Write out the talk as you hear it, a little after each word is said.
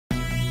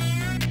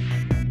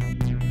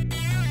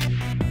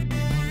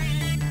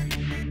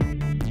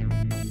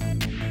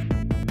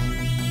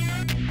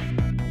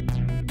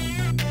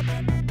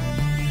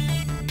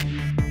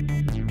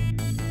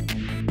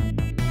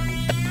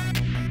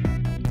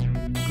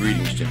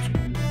Greetings,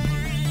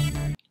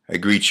 gentlemen. I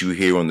greet you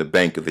here on the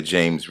bank of the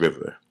James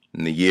River,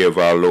 in the year of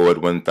our Lord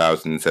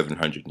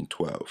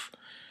 1712.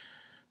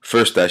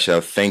 First I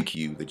shall thank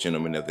you, the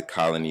gentlemen of the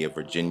colony of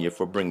Virginia,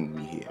 for bringing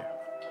me here.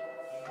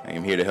 I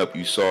am here to help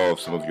you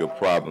solve some of your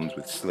problems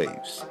with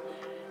slaves.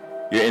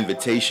 Your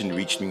invitation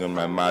reached me on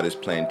my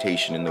modest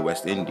plantation in the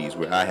West Indies,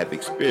 where I have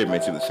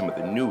experimented with some of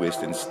the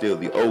newest and still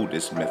the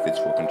oldest methods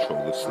for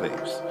control of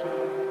slaves.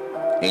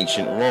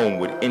 Ancient Rome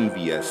would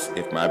envy us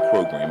if my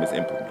program is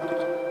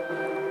implemented.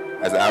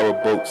 As our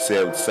boat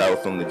sailed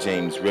south on the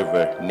James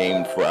River,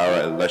 named for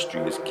our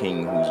illustrious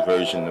king whose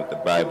version of the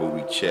Bible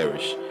we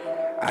cherish,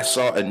 I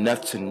saw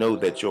enough to know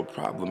that your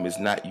problem is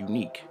not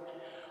unique.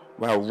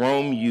 While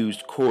Rome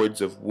used cords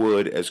of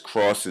wood as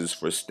crosses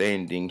for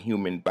standing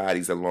human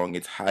bodies along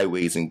its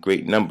highways in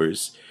great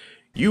numbers,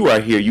 you are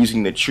here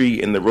using the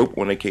tree and the rope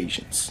on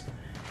occasions.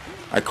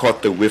 I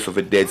caught the whiff of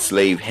a dead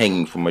slave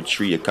hanging from a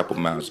tree a couple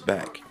miles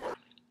back.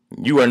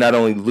 You are not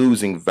only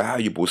losing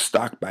valuable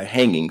stock by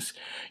hangings,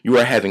 you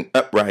are having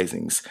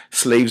uprisings,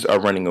 slaves are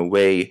running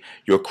away,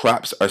 your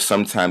crops are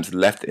sometimes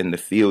left in the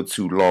field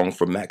too long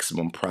for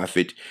maximum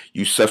profit,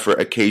 you suffer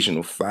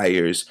occasional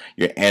fires,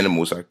 your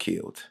animals are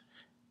killed.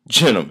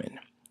 Gentlemen,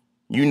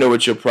 you know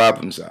what your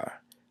problems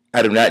are.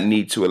 I do not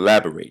need to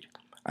elaborate.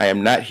 I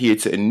am not here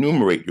to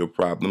enumerate your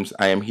problems,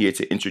 I am here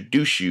to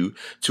introduce you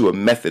to a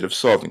method of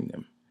solving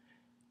them.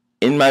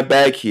 In my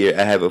bag here,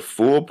 I have a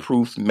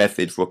foolproof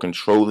method for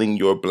controlling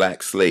your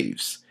black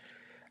slaves.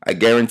 I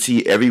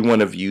guarantee every one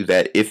of you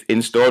that if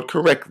installed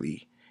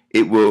correctly,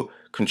 it will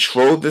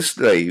control the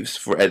slaves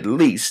for at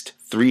least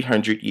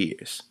 300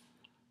 years.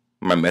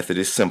 My method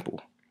is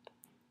simple.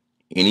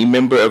 Any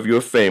member of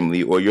your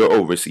family or your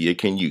overseer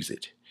can use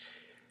it.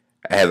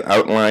 I have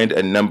outlined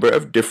a number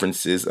of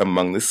differences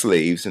among the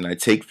slaves, and I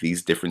take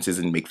these differences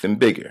and make them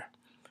bigger.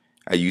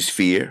 I use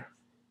fear,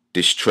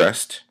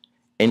 distrust,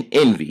 and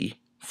envy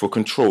for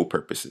control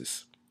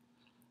purposes.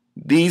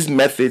 These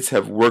methods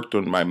have worked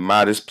on my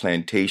modest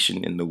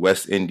plantation in the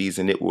West Indies,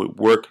 and it will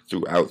work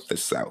throughout the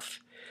South.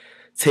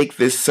 Take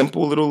this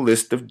simple little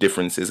list of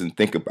differences and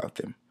think about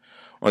them.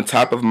 On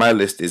top of my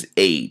list is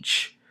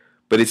age,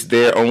 but it's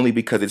there only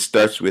because it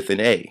starts with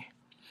an A.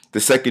 The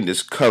second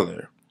is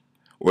color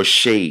or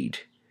shade.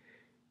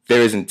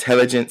 There is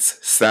intelligence,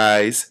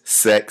 size,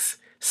 sex,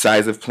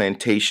 size of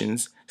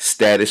plantations,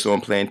 status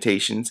on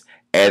plantations,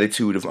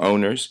 attitude of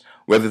owners,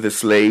 whether the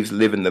slaves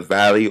live in the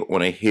valley,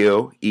 on a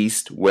hill,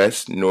 east,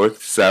 west,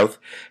 north, south,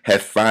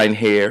 have fine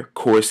hair,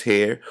 coarse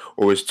hair,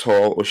 or is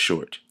tall or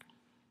short.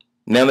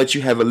 Now that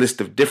you have a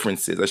list of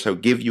differences, I shall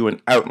give you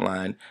an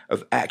outline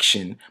of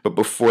action, but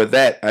before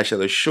that, I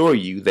shall assure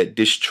you that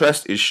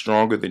distrust is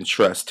stronger than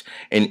trust,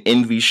 and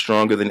envy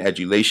stronger than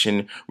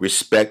adulation,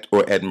 respect,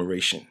 or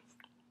admiration.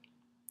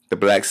 The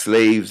black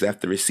slaves,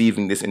 after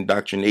receiving this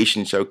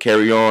indoctrination, shall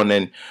carry on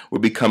and will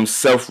become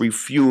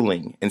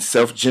self-refueling and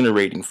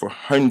self-generating for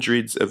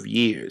hundreds of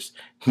years,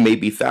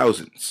 maybe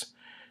thousands.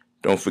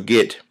 Don't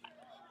forget,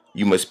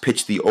 you must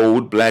pitch the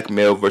old black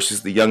male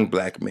versus the young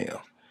black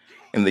male,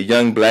 and the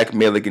young black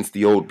male against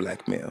the old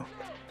black male.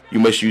 You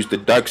must use the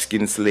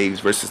dark-skinned slaves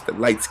versus the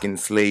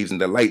light-skinned slaves,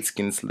 and the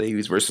light-skinned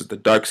slaves versus the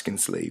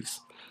dark-skinned slaves.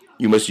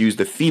 You must use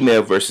the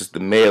female versus the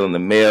male, and the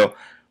male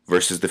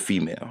versus the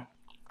female.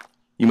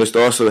 You must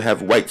also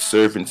have white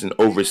servants and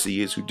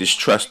overseers who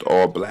distrust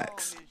all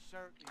blacks.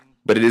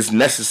 But it is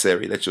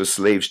necessary that your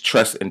slaves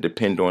trust and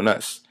depend on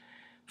us.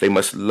 They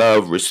must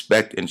love,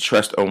 respect, and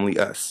trust only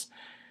us.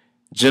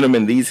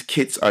 Gentlemen, these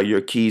kits are your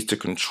keys to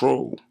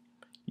control.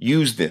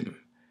 Use them.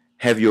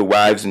 Have your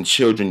wives and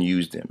children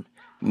use them.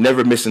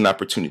 Never miss an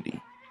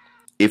opportunity.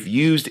 If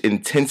used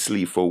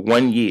intensely for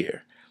 1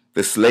 year,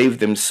 the slaves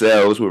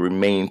themselves will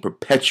remain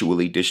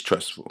perpetually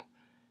distrustful.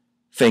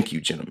 Thank you,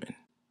 gentlemen.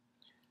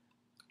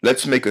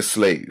 Let's make a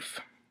slave.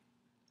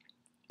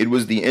 It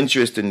was the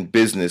interest and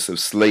business of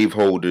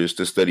slaveholders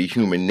to study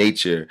human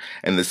nature,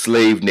 and the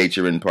slave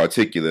nature in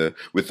particular,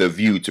 with a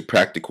view to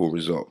practical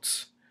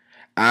results.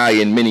 I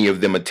and many of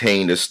them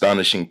attained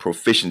astonishing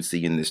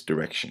proficiency in this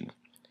direction.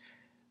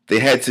 They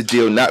had to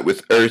deal not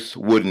with earth,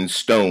 wood, and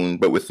stone,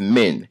 but with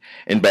men,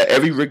 and by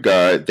every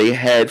regard they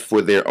had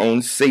for their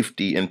own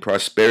safety and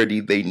prosperity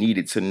they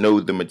needed to know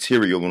the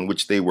material in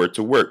which they were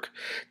to work,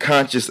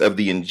 conscious of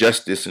the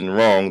injustice and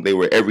wrong they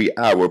were every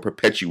hour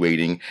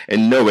perpetuating,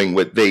 and knowing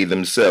what they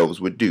themselves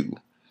would do.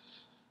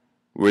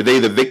 Were they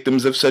the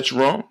victims of such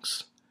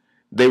wrongs?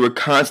 They were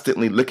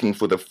constantly looking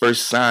for the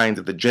first signs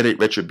of the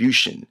dreaded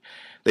retribution.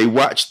 They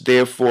watched,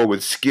 therefore,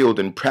 with skilled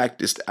and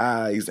practiced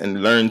eyes,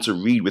 and learned to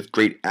read with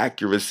great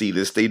accuracy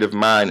the state of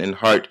mind and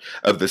heart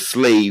of the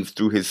slave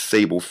through his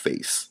sable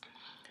face.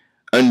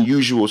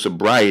 Unusual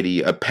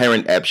sobriety,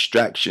 apparent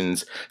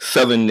abstractions,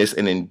 sullenness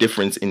and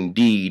indifference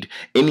indeed,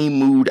 any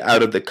mood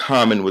out of the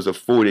common was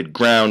afforded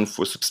ground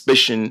for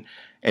suspicion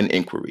and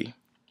inquiry.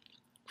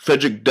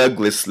 Frederick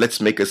Douglass'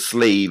 Let's Make a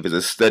Slave is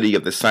a study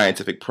of the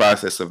scientific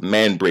process of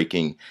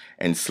man-breaking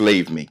and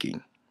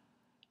slave-making.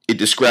 It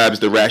describes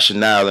the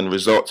rationale and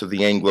results of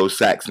the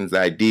Anglo-Saxons'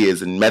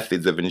 ideas and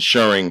methods of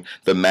ensuring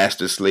the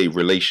master-slave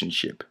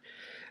relationship.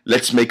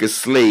 Let's make a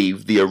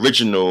slave the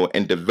original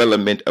and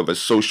development of a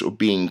social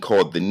being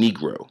called the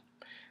Negro.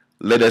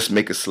 Let us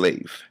make a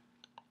slave.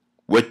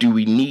 What do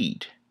we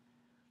need?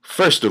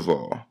 First of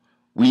all,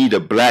 we need a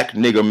black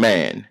nigger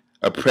man,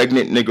 a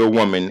pregnant nigger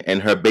woman,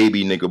 and her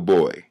baby nigger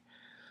boy.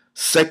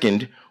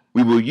 Second,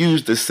 we will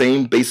use the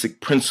same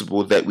basic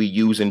principle that we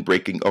use in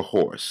breaking a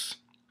horse,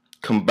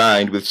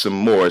 combined with some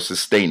more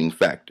sustaining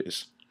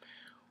factors.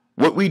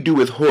 What we do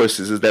with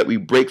horses is that we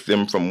break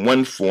them from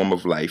one form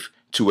of life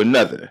to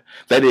another.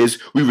 That is,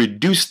 we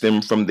reduce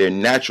them from their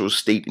natural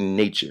state in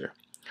nature.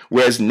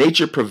 Whereas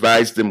nature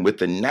provides them with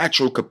the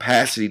natural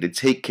capacity to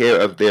take care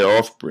of their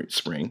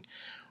offspring,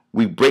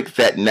 we break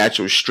that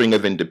natural string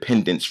of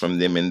independence from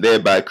them and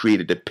thereby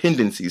create a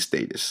dependency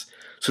status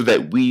so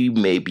that we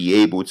may be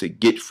able to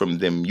get from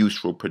them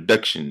useful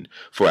production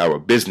for our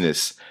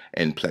business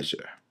and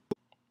pleasure.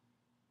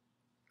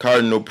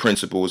 Cardinal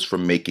principles for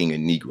making a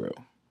Negro.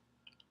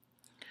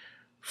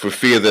 For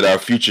fear that our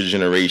future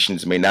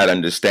generations may not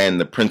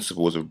understand the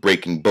principles of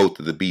breaking both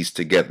of the beasts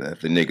together,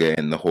 the nigger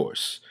and the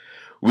horse,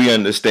 we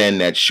understand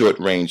that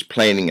short-range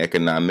planning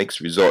economics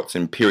results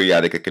in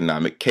periodic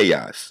economic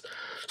chaos,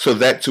 so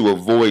that to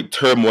avoid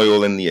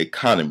turmoil in the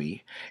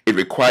economy, it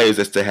requires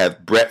us to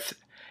have breadth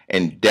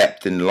and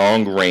depth in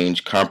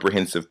long-range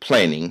comprehensive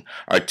planning,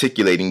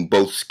 articulating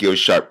both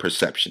skill-sharp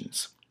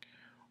perceptions.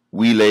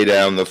 We lay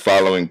down the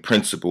following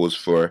principles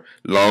for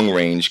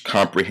long-range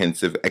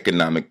comprehensive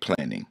economic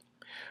planning.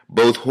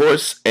 Both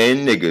horse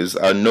and niggers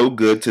are no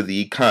good to the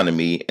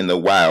economy in the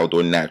wild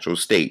or natural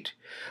state.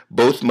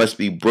 Both must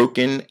be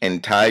broken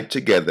and tied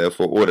together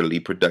for orderly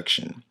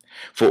production.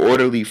 For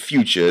orderly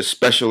future,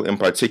 special and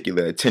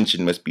particular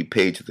attention must be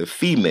paid to the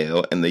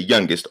female and the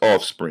youngest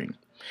offspring.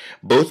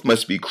 Both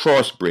must be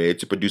crossbred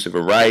to produce a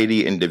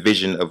variety and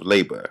division of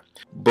labor.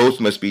 Both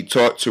must be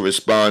taught to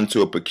respond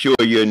to a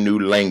peculiar new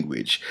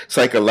language.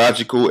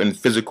 Psychological and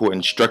physical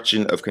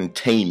instruction of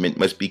containment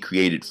must be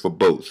created for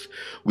both.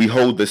 We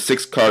hold the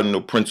 6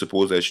 cardinal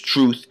principles as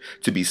truth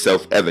to be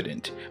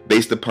self-evident,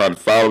 based upon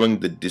following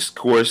the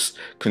discourse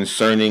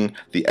concerning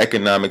the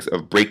economics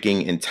of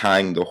breaking and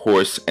tying the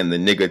horse and the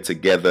nigger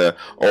together,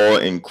 all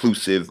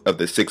inclusive of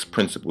the 6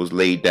 principles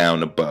laid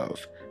down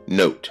above.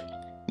 Note: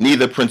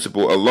 neither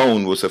principle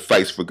alone will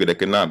suffice for good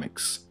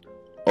economics.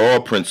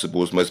 All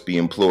principles must be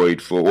employed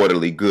for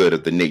orderly good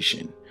of the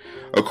nation.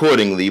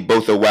 Accordingly,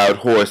 both a wild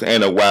horse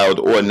and a wild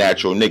or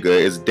natural nigger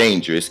is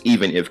dangerous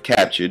even if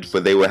captured, for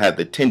they will have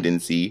the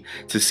tendency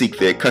to seek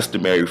their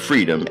customary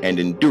freedom and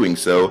in doing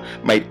so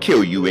might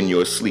kill you in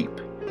your sleep.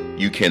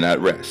 You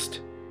cannot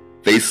rest.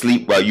 They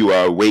sleep while you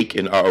are awake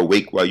and are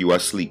awake while you are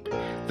asleep.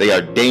 They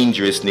are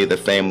dangerous near the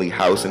family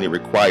house and it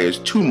requires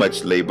too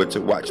much labor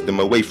to watch them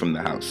away from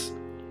the house.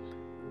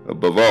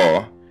 Above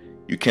all,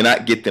 you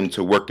cannot get them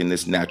to work in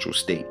this natural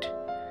state.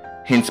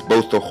 Hence,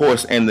 both the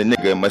horse and the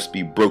nigger must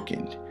be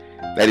broken.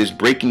 That is,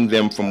 breaking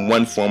them from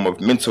one form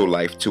of mental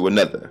life to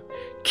another.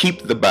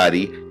 Keep the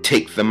body,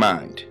 take the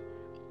mind.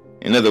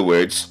 In other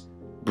words,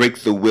 break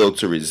the will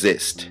to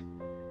resist.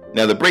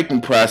 Now, the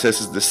breaking process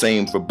is the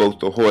same for both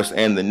the horse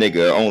and the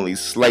nigger, only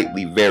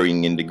slightly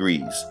varying in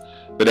degrees.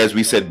 But as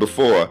we said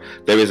before,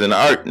 there is an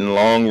art in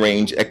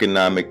long-range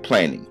economic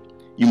planning.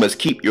 You must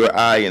keep your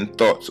eye and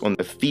thoughts on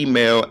the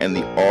female and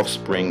the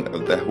offspring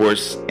of the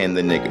horse and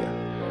the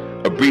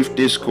nigger. A brief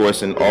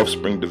discourse in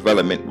offspring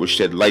development will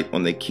shed light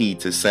on the key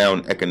to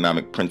sound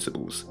economic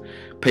principles.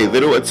 Pay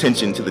little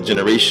attention to the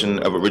generation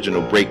of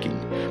original breaking,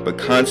 but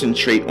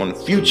concentrate on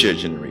future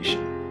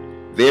generation.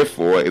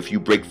 Therefore, if you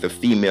break the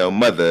female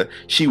mother,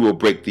 she will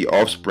break the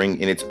offspring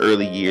in its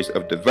early years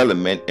of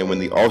development, and when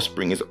the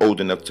offspring is old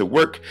enough to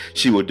work,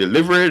 she will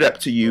deliver it up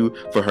to you,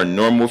 for her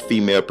normal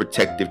female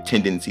protective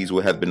tendencies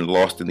will have been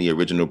lost in the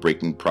original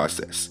breaking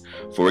process.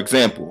 For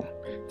example,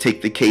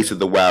 take the case of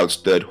the wild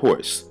stud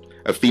horse,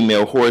 a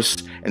female horse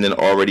and an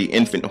already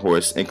infant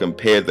horse, and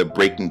compare the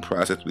breaking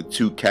process with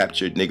 2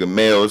 captured nigger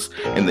males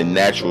in the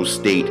natural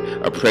state,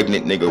 a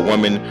pregnant nigger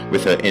woman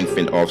with her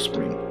infant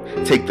offspring.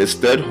 Take the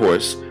stud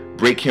horse,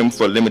 break him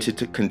for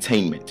limited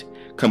containment.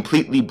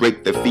 Completely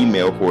break the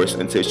female horse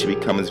until she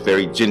becomes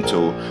very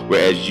gentle,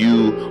 whereas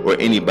you or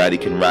anybody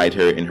can ride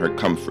her in her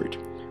comfort.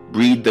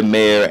 Breed the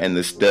mare and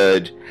the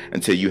stud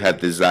until you have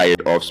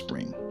desired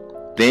offspring.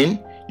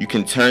 Then you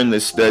can turn the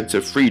stud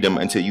to freedom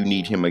until you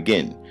need him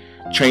again.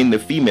 Train the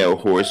female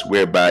horse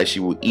whereby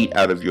she will eat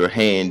out of your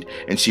hand,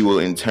 and she will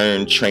in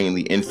turn train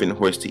the infant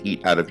horse to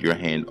eat out of your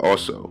hand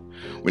also.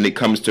 When it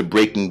comes to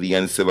breaking the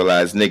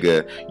uncivilized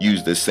nigger,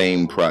 use the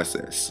same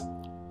process,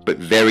 but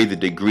vary the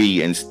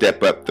degree and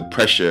step up the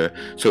pressure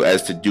so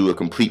as to do a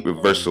complete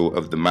reversal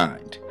of the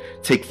mind.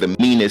 Take the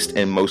meanest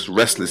and most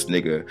restless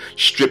nigger,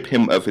 strip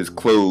him of his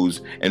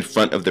clothes in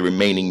front of the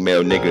remaining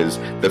male niggers,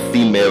 the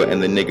female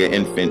and the nigger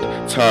infant,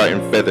 tar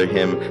and feather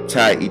him,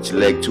 tie each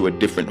leg to a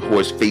different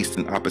horse faced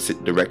in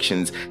opposite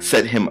directions,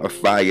 set him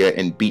afire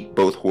and beat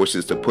both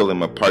horses to pull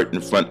him apart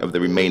in front of the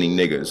remaining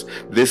niggers.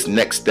 This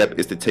next step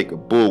is to take a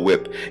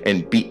bullwhip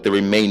and beat the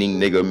remaining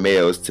nigger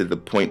males to the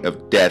point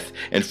of death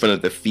in front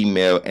of the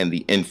female and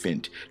the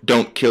infant.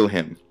 Don't kill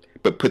him.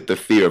 but put the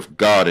fear of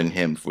God in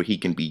him, for he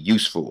can be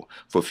useful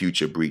for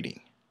future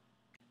breeding.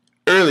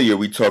 Earlier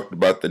we talked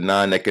about the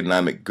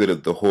non-economic good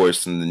of the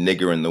horse and the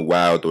nigger in the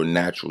wild or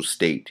natural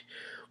state.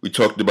 We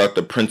talked about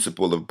the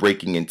principle of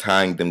breaking and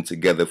tying them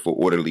together for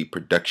orderly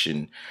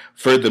production.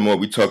 Furthermore,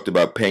 we talked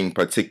about paying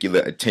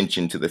particular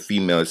attention to the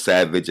female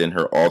savage and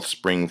her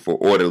offspring for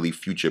orderly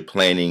future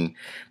planning.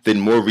 Then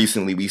more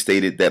recently, we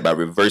stated that by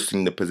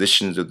reversing the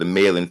positions of the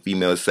male and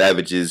female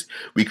savages,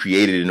 we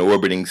created an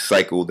orbiting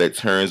cycle that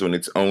turns on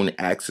its own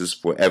axis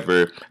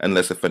forever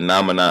unless a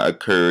phenomena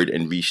occurred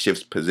and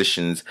reshifts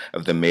positions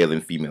of the male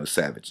and female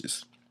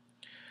savages.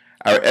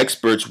 Our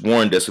experts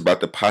warned us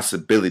about the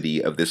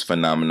possibility of this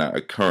phenomena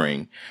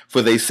occurring,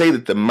 for they say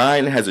that the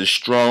mind has a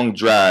strong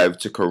drive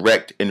to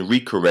correct and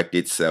recorrect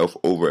itself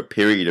over a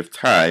period of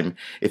time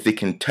if it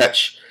can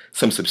touch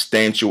some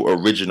substantial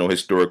original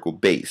historical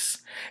base.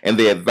 And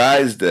they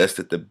advised us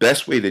that the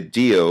best way to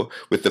deal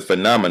with the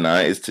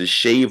phenomena is to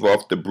shave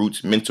off the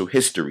brute's mental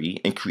history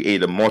and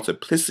create a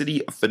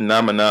multiplicity of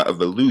phenomena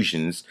of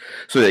illusions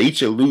so that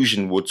each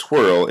illusion will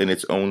twirl in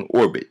its own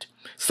orbit,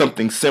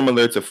 something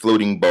similar to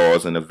floating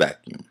balls in a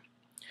vacuum.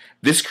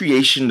 This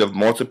creation of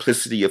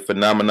multiplicity of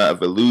phenomena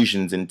of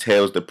illusions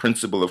entails the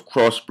principle of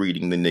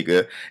crossbreeding the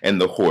nigger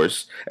and the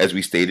horse, as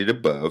we stated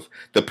above,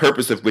 the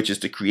purpose of which is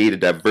to create a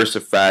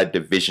diversified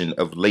division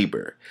of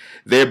labor,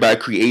 thereby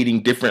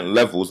creating different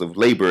levels of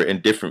labor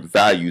and different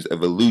values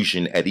of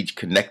illusion at each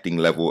connecting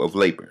level of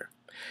labor,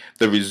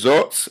 the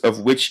results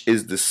of which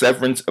is the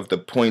severance of the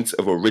points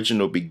of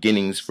original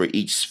beginnings for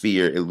each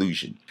sphere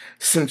illusion.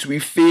 Since we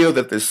feel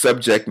that the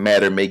subject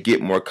matter may get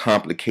more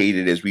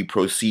complicated as we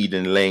proceed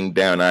in laying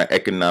down our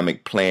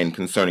economic plan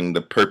concerning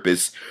the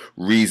purpose,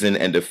 reason,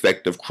 and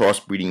effect of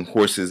crossbreeding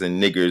horses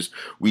and niggers,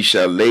 we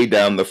shall lay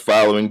down the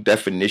following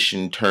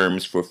definition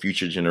terms for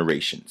future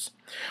generations.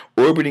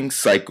 Orbiting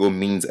cycle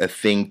means a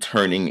thing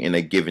turning in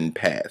a given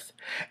path.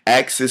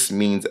 Axis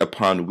means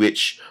upon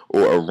which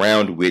or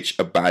around which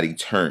a body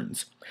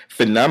turns.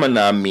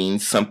 Phenomena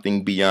means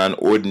something beyond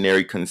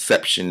ordinary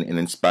conception and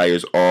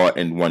inspires awe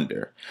and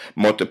wonder.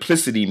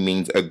 Multiplicity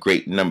means a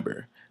great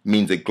number,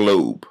 means a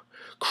globe.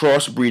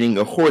 Crossbreeding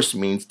a horse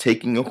means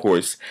taking a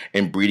horse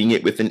and breeding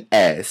it with an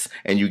ass,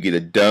 and you get a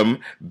dumb,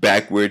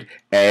 backward,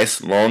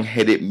 ass,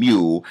 long-headed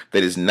mule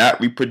that is not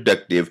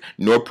reproductive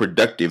nor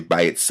productive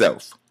by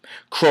itself.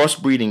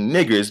 Crossbreeding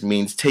niggers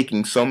means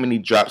taking so many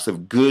drops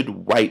of good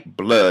white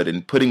blood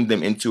and putting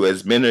them into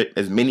as many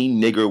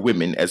nigger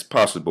women as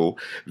possible,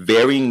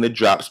 varying the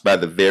drops by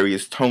the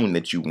various tone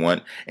that you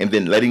want, and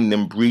then letting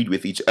them breed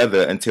with each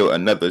other until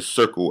another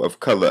circle of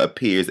color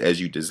appears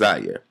as you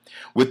desire.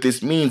 What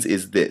this means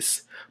is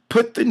this.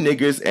 Put the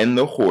niggers and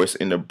the horse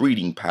in a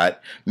breeding pot,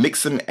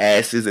 mix some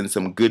asses and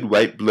some good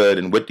white blood,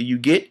 and what do you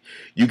get?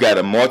 You got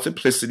a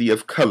multiplicity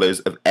of colors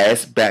of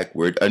ass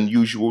backward,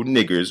 unusual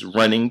niggers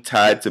running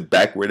tied to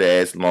backward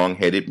ass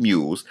long-headed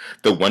mules,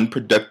 the one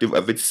productive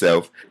of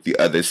itself, the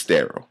other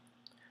sterile.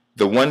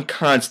 The one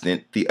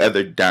constant, the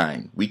other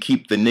dying. We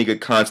keep the nigger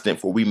constant,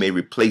 for we may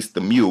replace the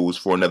mules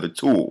for another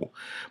tool.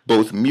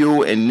 Both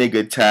mule and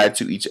nigger tied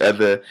to each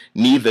other,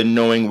 neither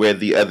knowing where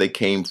the other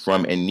came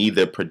from, and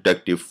neither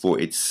productive for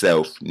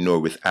itself nor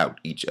without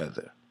each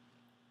other.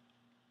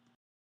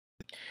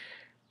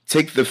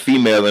 Take the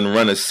female and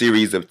run a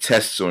series of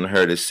tests on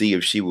her to see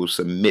if she will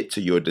submit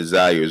to your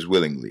desires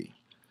willingly.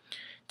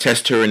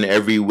 Test her in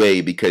every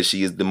way because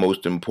she is the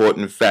most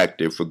important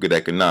factor for good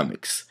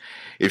economics.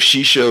 If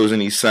she shows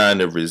any sign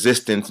of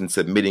resistance in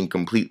submitting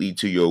completely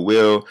to your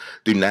will,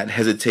 do not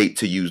hesitate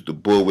to use the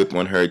bullwhip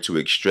on her to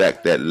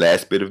extract that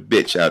last bit of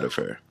bitch out of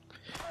her.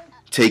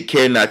 Take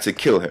care not to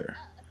kill her,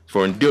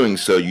 for in doing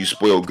so you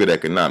spoil good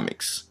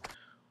economics.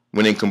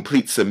 When in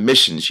complete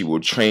submission, she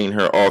will train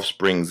her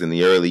offsprings in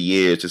the early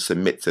years to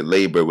submit to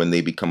labor when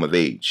they become of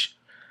age.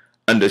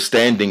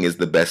 Understanding is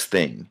the best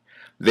thing.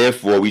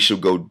 Therefore, we shall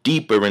go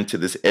deeper into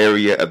this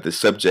area of the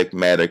subject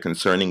matter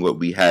concerning what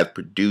we have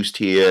produced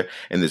here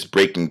in this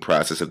breaking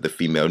process of the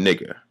female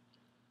nigger.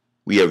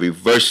 We have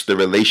reversed the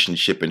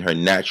relationship in her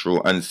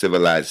natural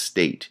uncivilized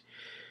state.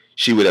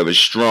 She would have a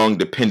strong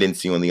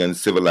dependency on the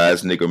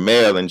uncivilized nigger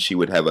male, and she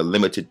would have a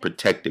limited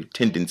protective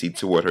tendency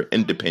toward her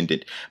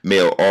independent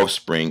male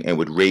offspring and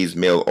would raise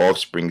male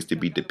offsprings to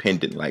be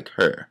dependent like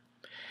her.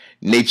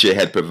 Nature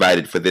had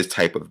provided for this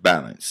type of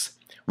balance.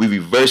 We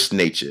reversed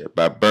nature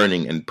by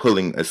burning and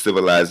pulling a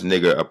civilized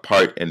nigger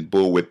apart and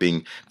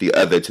bullwhipping the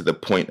other to the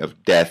point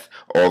of death,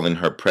 all in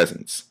her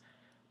presence.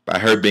 By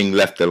her being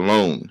left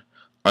alone,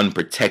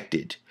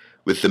 unprotected,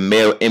 with the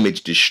male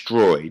image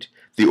destroyed,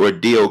 the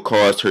ordeal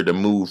caused her to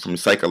move from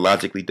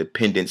psychologically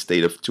dependent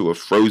state to a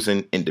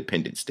frozen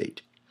independent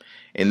state.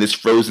 In this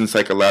frozen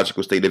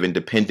psychological state of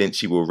independence,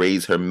 she will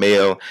raise her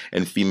male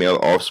and female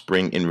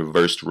offspring in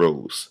reversed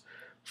roles.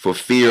 For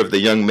fear of the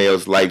young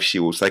male's life, she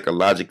will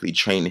psychologically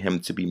train him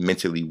to be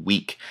mentally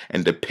weak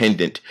and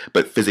dependent,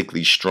 but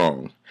physically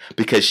strong.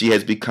 Because she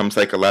has become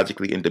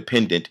psychologically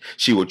independent,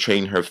 she will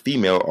train her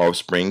female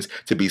offsprings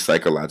to be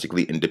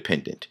psychologically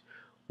independent.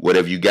 What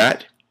have you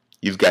got?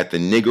 You've got the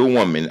nigger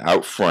woman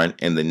out front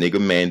and the nigger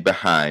man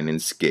behind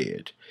and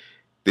scared.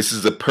 This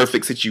is a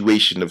perfect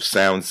situation of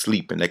sound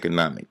sleep in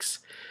economics.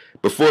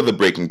 Before the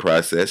breaking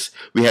process,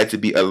 we had to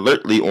be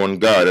alertly on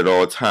guard at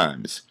all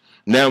times.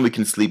 Now we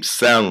can sleep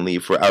soundly,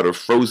 for out of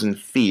frozen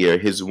fear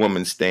his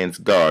woman stands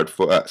guard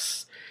for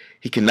us.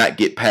 He cannot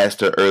get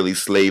past her early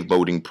slave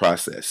molding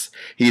process.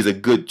 He is a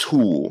good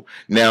tool,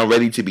 now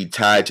ready to be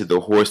tied to the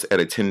horse at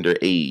a tender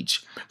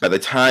age. By the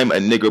time a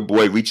nigger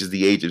boy reaches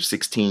the age of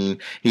 16,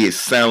 he is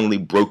soundly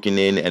broken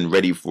in and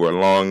ready for a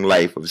long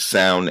life of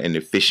sound and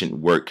efficient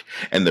work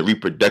and the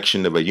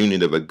reproduction of a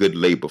unit of a good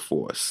labor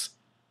force.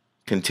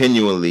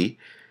 Continually,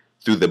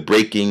 through the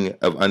breaking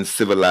of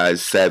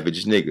uncivilized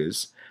savage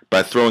niggers,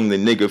 by throwing the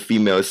nigger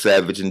female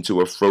savage into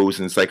a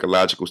frozen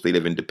psychological state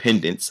of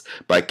independence,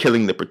 by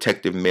killing the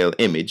protective male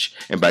image,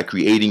 and by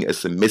creating a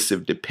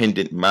submissive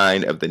dependent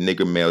mind of the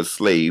nigger male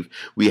slave,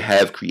 we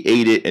have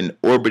created an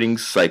orbiting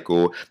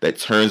cycle that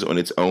turns on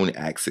its own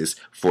axis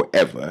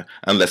forever,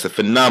 unless a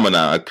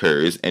phenomenon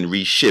occurs and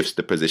reshifts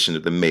the position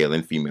of the male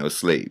and female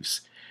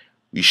slaves.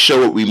 We show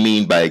what we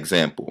mean by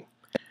example.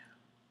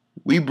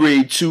 We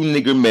breed 2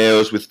 nigger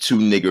males with 2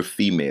 nigger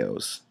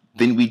females.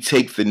 Then we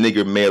take the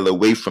nigger male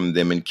away from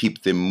them and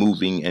keep them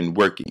moving and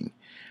working.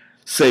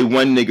 Say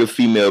one nigger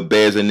female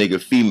bears a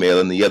nigger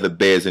female and the other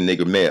bears a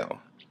nigger male.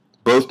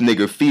 Both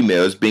nigger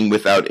females, being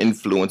without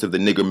influence of the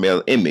nigger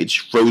male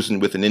image,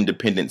 frozen with an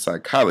independent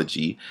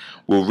psychology,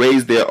 will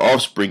raise their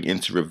offspring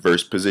into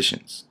reverse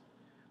positions.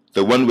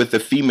 The one with the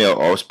female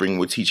offspring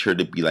will teach her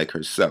to be like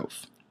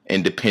herself,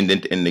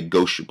 independent and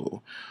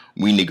negotiable.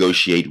 We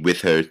negotiate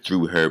with her,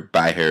 through her,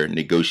 by her,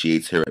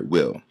 negotiates her at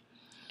will.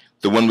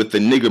 The one with the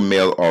nigger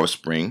male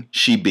offspring,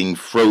 she being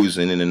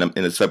frozen in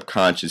a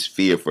subconscious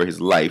fear for his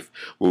life,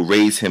 will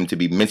raise him to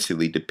be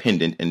mentally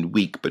dependent and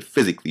weak but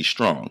physically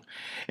strong.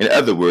 In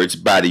other words,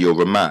 body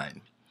over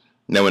mind.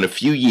 Now in a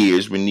few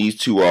years, when these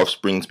 2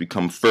 offsprings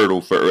become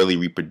fertile for early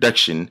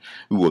reproduction,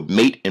 we will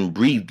mate and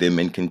breed them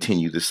and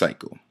continue the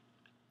cycle.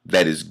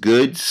 That is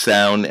good,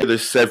 sound, and the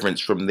severance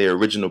from their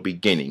original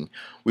beginning.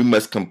 We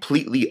must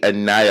completely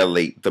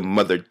annihilate the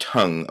mother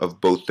tongue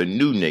of both the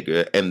new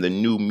nigger and the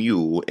new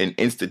mule and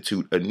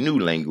institute a new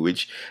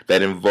language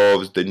that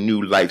involves the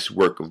new life's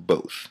work of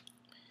both.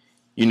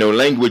 You know,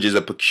 language is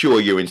a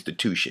peculiar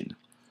institution.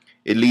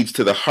 It leads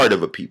to the heart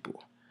of a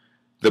people.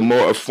 The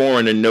more a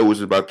foreigner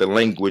knows about the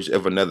language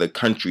of another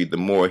country, the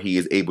more he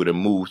is able to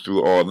move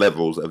through all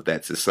levels of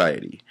that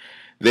society.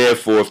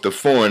 Therefore, if the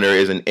foreigner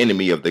is an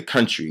enemy of the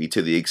country,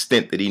 to the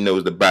extent that he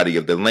knows the body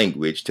of the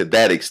language, to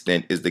that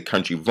extent is the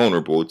country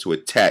vulnerable to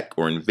attack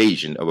or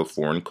invasion of a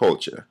foreign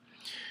culture.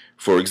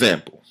 For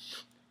example,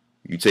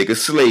 you take a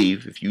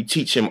slave, if you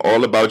teach him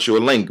all about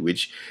your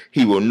language,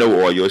 he will know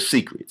all your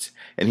secrets,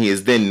 and he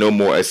is then no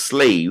more a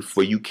slave,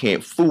 for you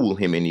can't fool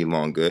him any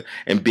longer,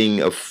 and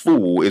being a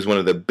fool is one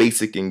of the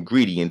basic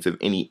ingredients of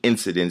any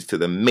incidents to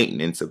the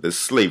maintenance of the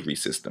slavery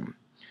system.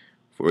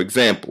 For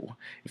example,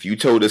 if you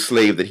told a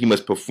slave that he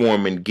must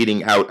perform in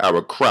getting out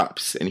our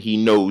crops and he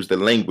knows the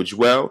language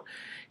well,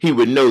 he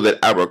would know that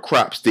our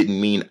crops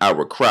didn't mean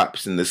our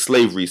crops, and the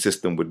slavery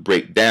system would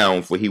break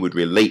down, for he would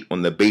relate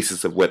on the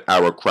basis of what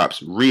our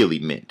crops really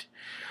meant.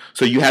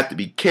 So you have to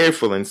be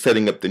careful in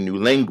setting up the new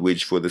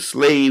language, for the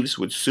slaves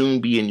would soon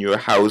be in your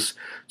house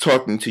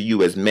talking to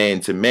you as man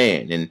to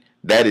man, and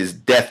that is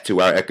death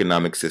to our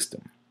economic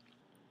system.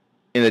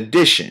 In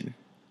addition,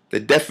 the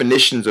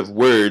definitions of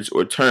words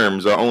or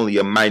terms are only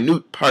a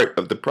minute part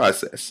of the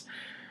process.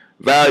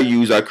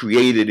 Values are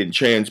created and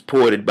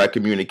transported by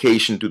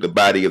communication through the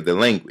body of the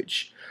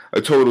language. A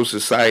total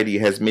society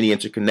has many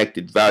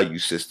interconnected value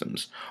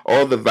systems.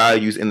 All the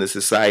values in the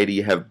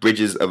society have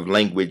bridges of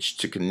language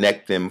to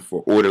connect them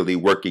for orderly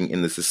working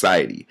in the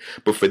society.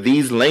 But for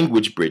these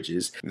language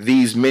bridges,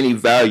 these many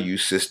value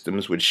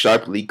systems would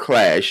sharply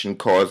clash and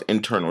cause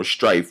internal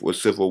strife or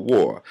civil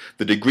war,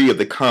 the degree of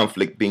the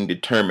conflict being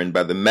determined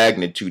by the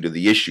magnitude of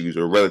the issues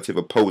or relative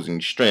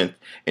opposing strength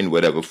in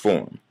whatever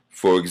form.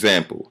 For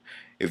example,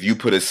 if you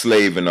put a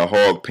slave in a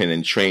hog pen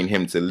and train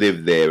him to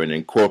live there and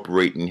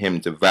incorporating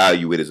him to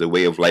value it as a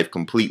way of life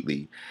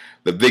completely,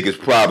 the biggest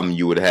problem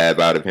you would have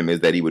out of him is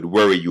that he would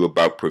worry you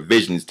about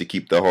provisions to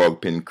keep the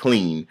hog pen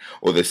clean,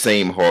 or the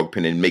same hog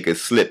pen and make a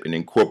slip and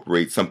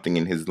incorporate something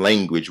in his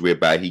language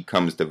whereby he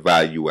comes to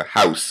value a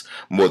house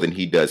more than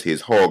he does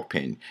his hog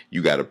pen.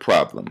 You got a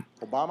problem.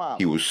 Obama.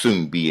 He will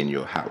soon be in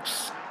your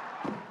house.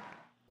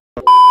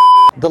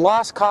 The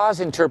lost cause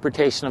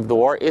interpretation of the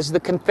war is the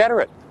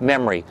Confederate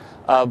memory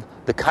of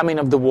the coming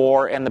of the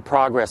war and the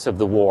progress of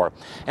the war.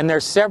 And there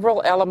are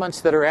several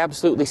elements that are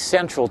absolutely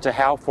central to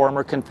how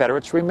former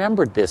Confederates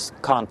remembered this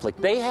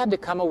conflict. They had to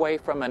come away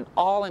from an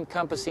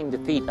all-encompassing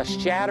defeat, a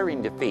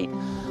shattering defeat,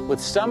 with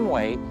some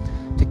way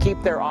to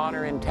keep their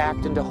honor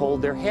intact and to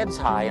hold their heads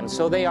high. And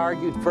so they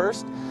argued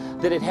first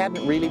that it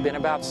hadn't really been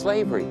about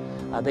slavery.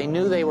 They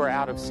knew they were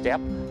out of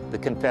step. The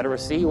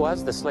Confederacy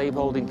was, the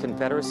slaveholding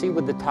Confederacy,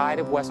 with the tide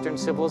of Western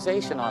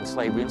civilization on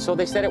slavery. And so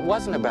they said it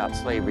wasn't about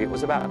slavery. It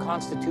was about a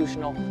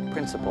constitutional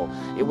principle.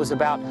 It was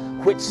about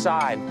which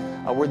side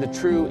were the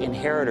true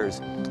inheritors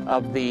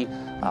of the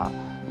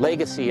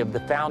legacy of the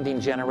founding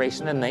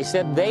generation, and they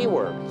said they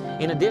were.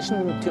 In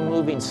addition to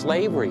moving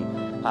slavery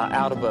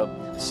out of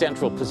a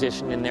central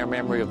position in their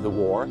memory of the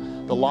war,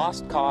 the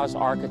Lost Cause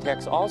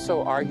architects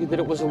also argued that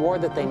it was a war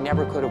that they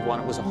never could have won.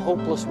 It was a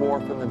hopeless war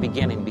from the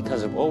beginning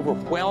because of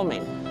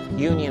overwhelming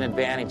Union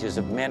advantages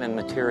of men and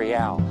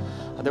material.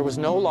 There was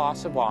no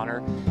loss of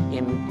honor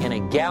in a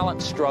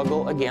gallant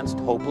struggle against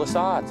hopeless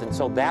odds, and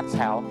so that's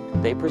how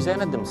they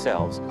presented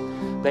themselves.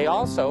 They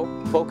also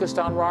focused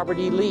on Robert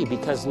E. Lee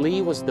because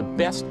Lee was the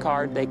best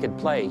card they could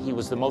play. He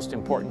was the most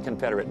important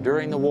Confederate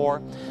during the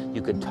war.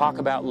 You could talk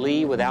about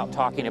Lee without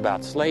talking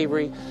about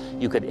slavery.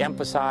 You could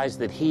emphasize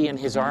that he and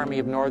his Army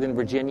of Northern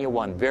Virginia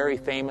won very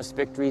famous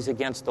victories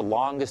against the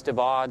longest of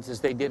odds,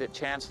 as they did at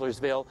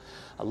Chancellorsville.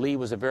 Lee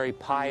was a very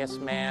pious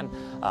man.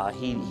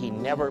 He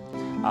never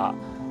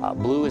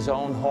blew his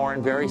own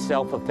horn, very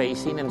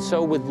self-effacing, and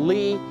so with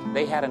Lee,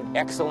 they had an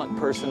excellent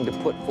person to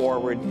put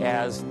forward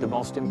as the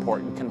most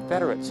important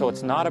Confederate. So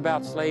it's not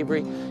about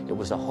slavery. It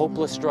was a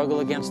hopeless struggle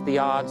against the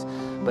odds,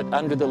 but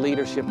under the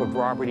leadership of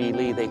Robert E.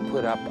 Lee, they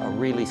put up a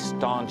really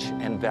staunch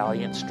and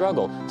valiant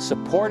struggle,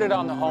 supported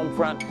on the home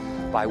front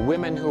by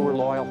women who were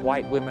loyal,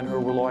 white women who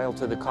were loyal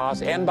to the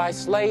cause, and by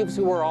slaves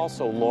who were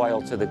also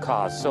loyal to the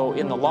cause. So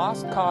in the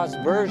Lost Cause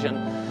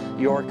version,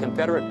 your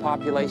Confederate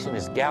population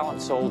is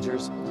gallant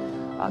soldiers,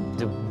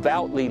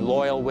 devoutly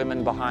loyal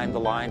women behind the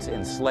lines,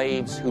 and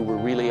slaves who were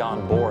really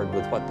on board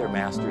with what their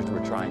masters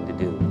were trying to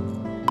do.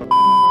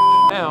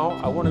 Now,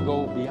 I want to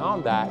go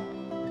beyond that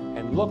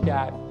and look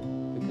at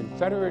the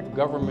Confederate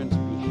government's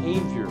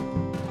behavior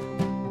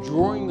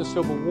during the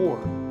Civil War,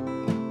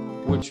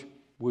 which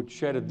would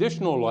shed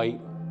additional light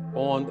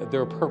on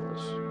their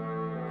purpose.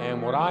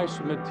 And what I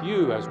submit to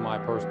you as my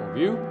personal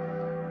view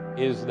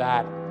is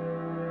that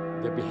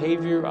the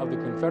behavior of the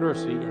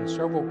Confederacy in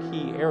several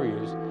key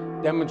areas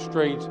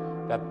demonstrates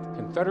that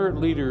Confederate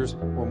leaders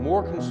were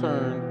more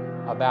concerned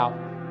about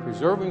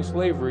preserving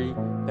slavery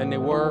than they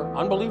were,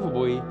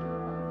 unbelievably,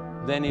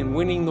 than in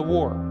winning the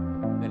war,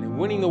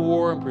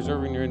 and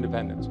preserving their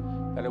independence,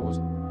 that it was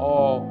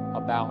all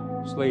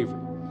about slavery.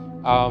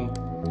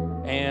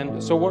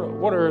 And so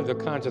what are the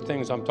kinds of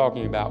things I'm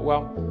talking about?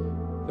 Well,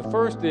 the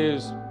first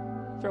is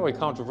a fairly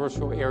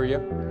controversial area,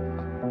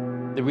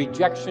 the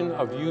rejection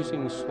of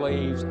using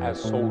slaves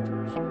as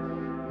soldiers.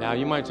 Now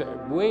you might say,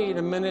 wait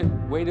a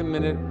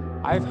minute,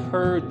 I've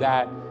heard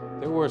that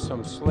there were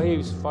some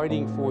slaves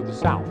fighting for the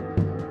South.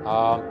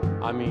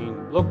 I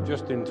mean, look,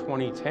 just in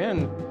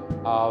 2010,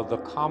 the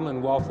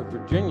Commonwealth of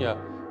Virginia,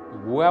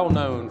 well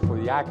known for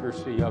the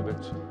accuracy of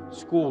its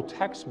school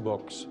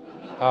textbooks,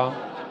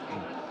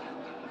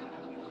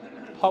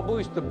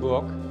 published a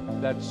book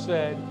that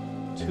said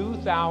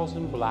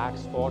 2,000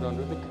 blacks fought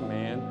under the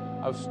command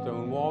of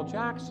Stonewall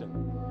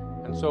Jackson.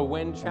 And so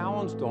when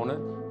challenged on it,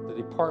 the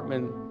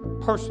department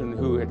person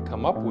who had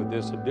come up with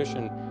this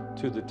addition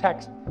to the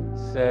text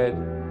said,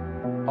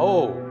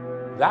 oh,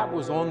 that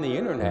was on the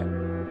internet.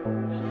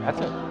 That's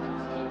it.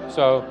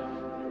 So,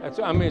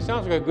 I mean, it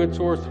sounds like a good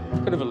source.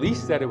 Could have at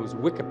least said it was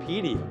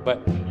Wikipedia,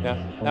 but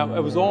now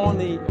it was on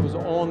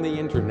the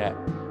internet.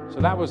 So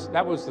that was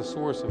the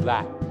source of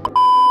that.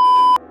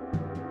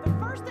 The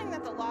first thing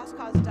that the Lost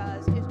Cause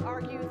does is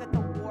argue that the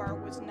war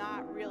was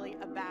not really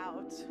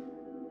about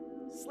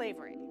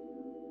slavery.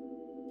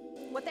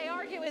 What they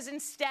argue is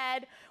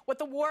instead what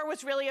the war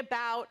was really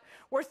about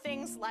were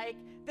things like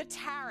the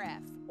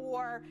tariff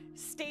or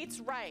states'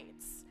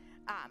 rights,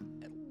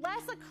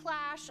 less a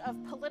clash of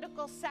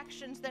political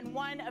sections than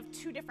one of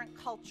two different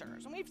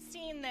cultures. And we've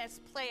seen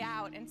this play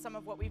out in some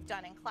of what we've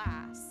done in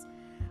class.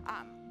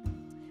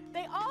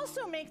 They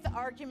also make the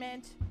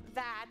argument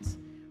that,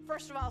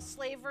 first of all,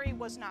 slavery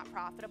was not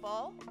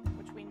profitable,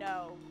 which we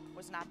know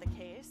was not the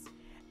case.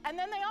 And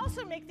then they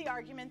also make the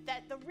argument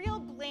that the real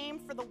blame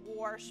for the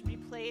war should be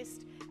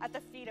placed at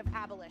the feet of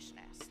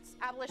abolitionists.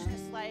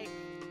 Abolitionists like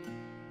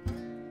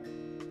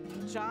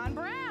John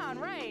Brown,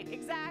 right,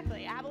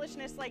 exactly.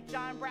 Abolitionists like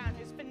John Brown,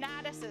 whose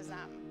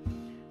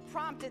fanaticism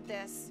prompted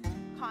this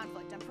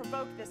conflict and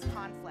provoked this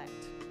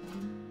conflict.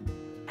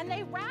 And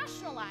they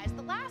rationalize,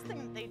 the last thing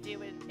that they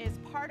do is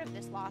part of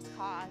this lost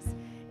cause,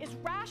 is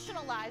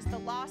rationalize the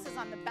losses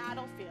on the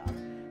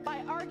battlefield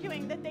by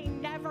arguing that they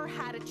never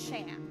had a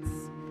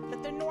chance,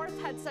 that the North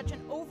had such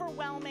an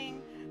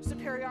overwhelming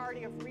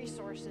superiority of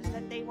resources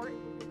that it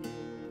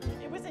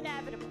was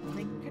inevitable,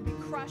 they could be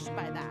crushed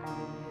by that.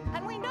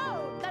 And we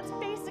know that's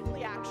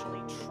basically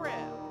actually true.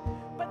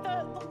 But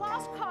the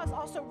lost cause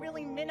also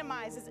really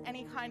minimizes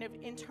any kind of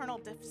internal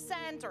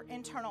dissent or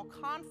internal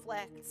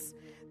conflicts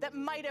that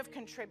might have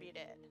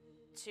contributed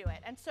to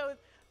it. And so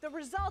the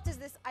result is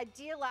this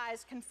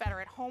idealized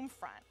Confederate home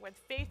front with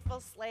faithful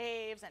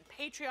slaves and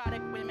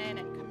patriotic women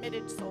and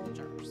committed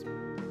soldiers.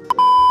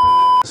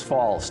 This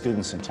fall,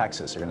 students in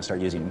Texas are going to start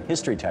using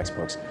history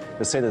textbooks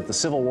that say that the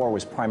Civil War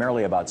was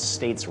primarily about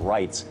states'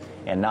 rights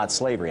and not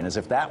slavery. And as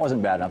if that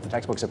wasn't bad enough, the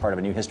textbooks are part of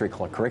a new history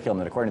curriculum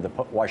that, according to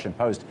the Washington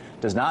Post,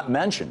 does not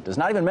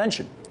even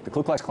mention the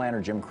Ku Klux Klan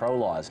or Jim Crow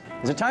laws.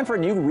 Is it time for a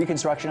new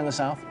Reconstruction in the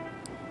South?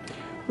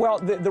 Well,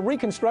 the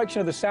reconstruction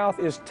of the South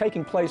is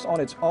taking place on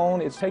its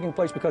own. It's taking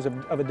place because of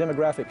a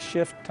demographic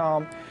shift,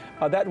 Tom.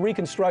 That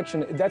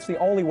reconstruction, that's the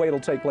only way it'll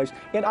take place.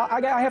 And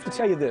I have to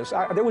tell you this.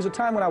 There was a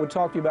time when I would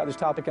talk to you about this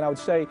topic, and I would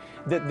say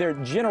that their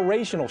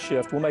generational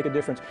shift will make a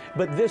difference.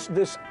 But this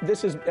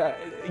is,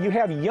 you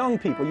have young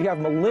people, you have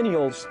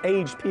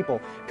millennials-aged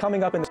people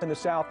coming up in the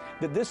South,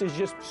 that this has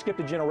just skipped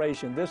a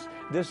generation. This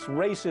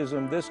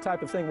racism, this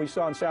type of thing we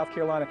saw in South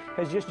Carolina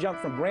has just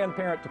jumped from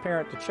grandparent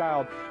to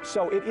child.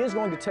 So it is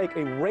going to take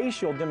a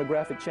racial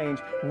demographic change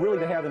really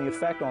to have any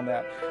effect on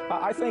that.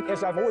 I think,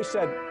 as I've always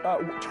said,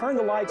 turn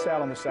the lights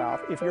out on the South.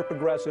 If you're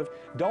progressive,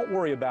 don't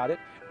worry about it.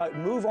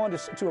 Move on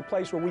to a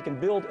place where we can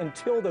build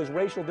until those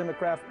racial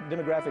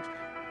demographics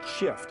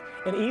shift.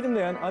 And even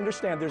then,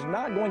 understand there's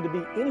not going to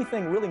be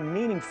anything really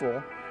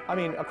meaningful, I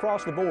mean,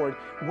 across the board,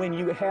 when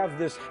you have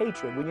this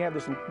hatred, when you have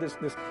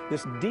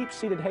this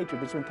deep-seated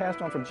hatred that's been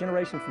passed on from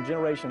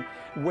generation,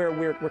 where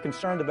we're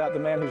concerned about the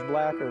man who's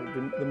black or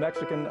the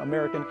Mexican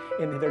American,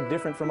 and they're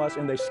different from us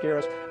and they scare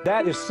us.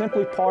 That is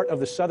simply part of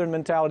the Southern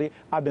mentality.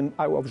 I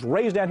was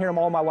raised down here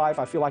all my life.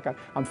 I feel like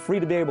I'm free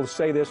to be able to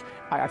say this.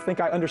 I think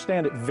I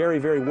understand it very,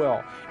 very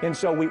well. And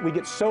so we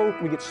get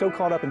so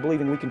caught up in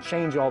believing we can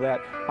change all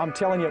that. I'm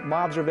telling you, my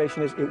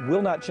observation is it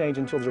will not change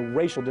until there's a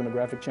racial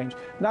demographic change,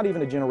 not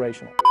even a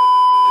generational.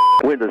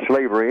 When did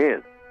slavery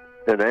end?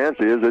 And the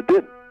answer is it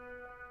didn't.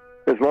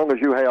 As long as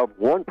you have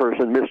one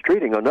person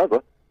mistreating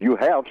another, you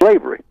have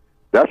slavery.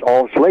 That's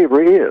all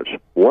slavery is,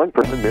 one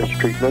person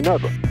mistreating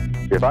another.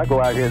 If I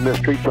go out here and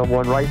mistreat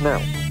someone right now,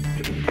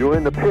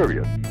 during the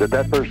period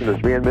that person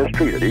is being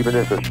mistreated, even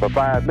if it's for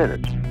 5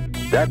 minutes,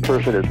 that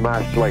person is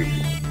my slave.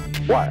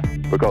 Why?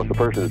 Because the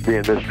person is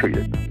being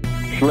mistreated.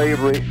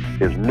 Slavery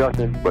is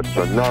nothing but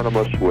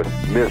synonymous with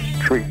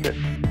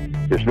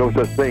mistreatment. There's no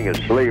such thing as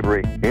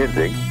slavery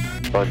ending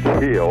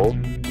until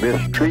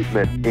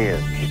mistreatment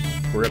ends.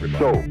 For everybody.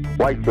 So,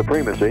 white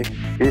supremacy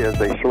is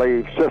a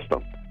slave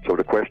system. So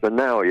the question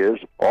now is,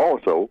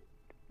 also,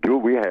 do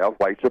we have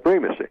white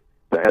supremacy?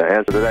 The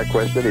answer to that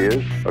question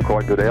is,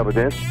 according to the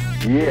evidence,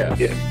 yes.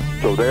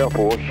 So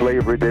therefore,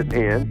 slavery didn't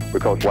end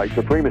because white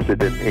supremacy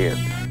didn't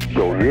end.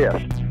 So yes,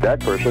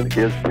 that person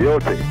is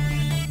guilty,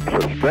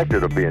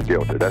 suspected of being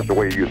guilty. That's the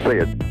way you say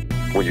it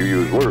when you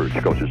use words,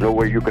 because there's no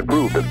way you can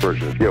prove this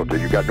person is guilty.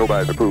 You got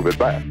nobody to prove it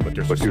back. But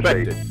you're you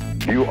suspected.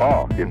 say, you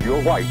are. If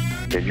you're white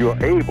and you're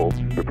able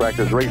to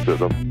practice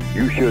racism,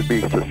 you should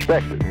be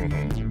suspected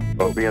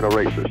of being a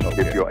racist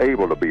if you're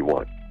able to be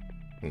one.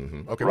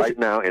 Okay, right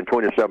now in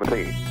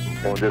 2017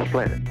 on this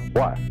planet.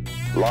 Why?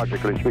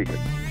 Logically speaking,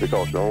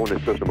 because the only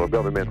system of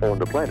government on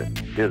the planet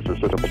is the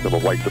system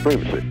of white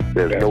supremacy.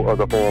 There's no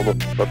other form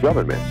of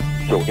government.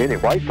 So any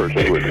white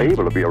person who is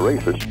able to be a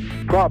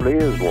racist probably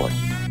is one.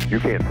 You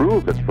can't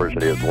prove that the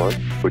person is one,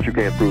 but you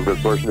can't prove that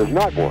the person is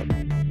not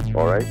one.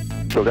 All right?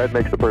 So that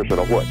makes the person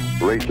a what?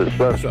 Racist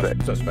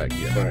suspect. Suspect,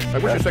 yeah. All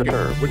right. That's the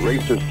term.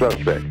 Racist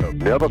suspect. Okay.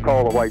 Never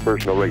call a white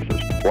person a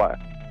racist. Why?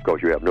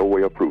 Because you have no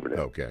way of proving it.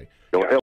 Okay. Don't